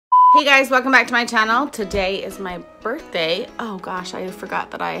Hey guys, welcome back to my channel. Today is my birthday. Oh gosh, I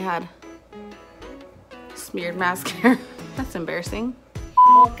forgot that I had smeared mascara. That's embarrassing.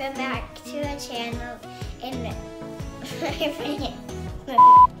 Welcome back to the channel. And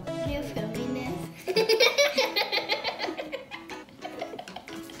you're filming this.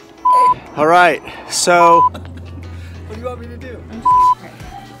 All right, so what do you want me to do?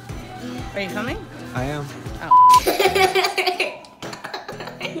 Are you filming? I am. Oh.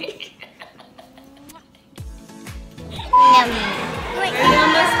 Wait, are you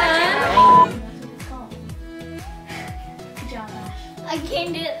almost done? I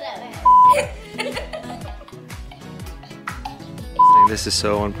can't do it that way. This is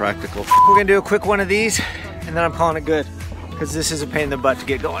so unpractical. We're gonna do a quick one of these, and then I'm calling it good, because this is a pain in the butt to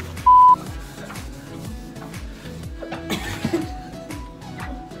get going.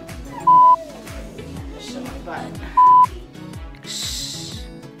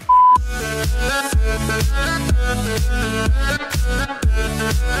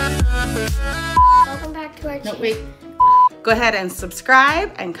 Welcome back to our channel. No, wait. Go ahead and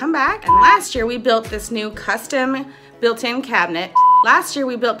subscribe and come back. And last year we built this new custom built-in cabinet. Last year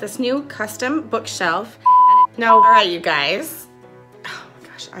we built this new custom bookshelf. No, all right, you guys. Oh my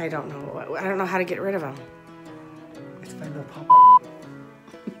gosh, I don't know how to get rid of them. It's fine, they'll pop up.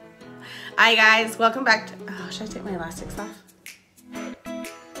 Hi guys, welcome back to, oh, should I take my elastics off?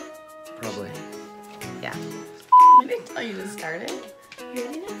 Probably. Yeah. I didn't tell you to start it.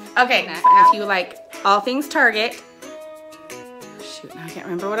 Okay, if you like all things Target. Shoot, now I can't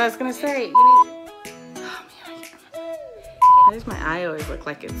remember what I was gonna say. Oh man, I can't remember. Why does my eye always look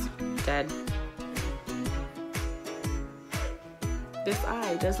like it's dead? This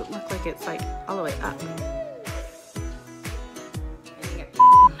eye doesn't look like it's like all the way up.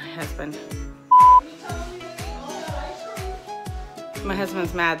 My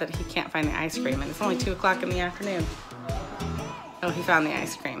husband's mad that he can't find the ice cream, and it's only 2 o'clock in the afternoon. Oh, he found the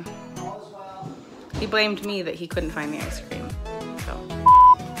ice cream. He blamed me that he couldn't find the ice cream. So.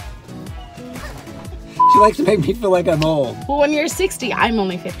 She likes to make me feel like I'm old. Well, when you're 60, I'm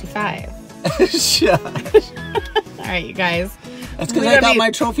only 55. Shut. All right, you guys. That's because I got my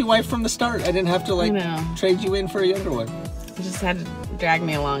trophy wife from the start. I didn't have to like I know. trade you in for a younger one. You just had to drag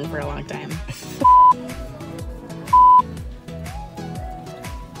me along for a long time.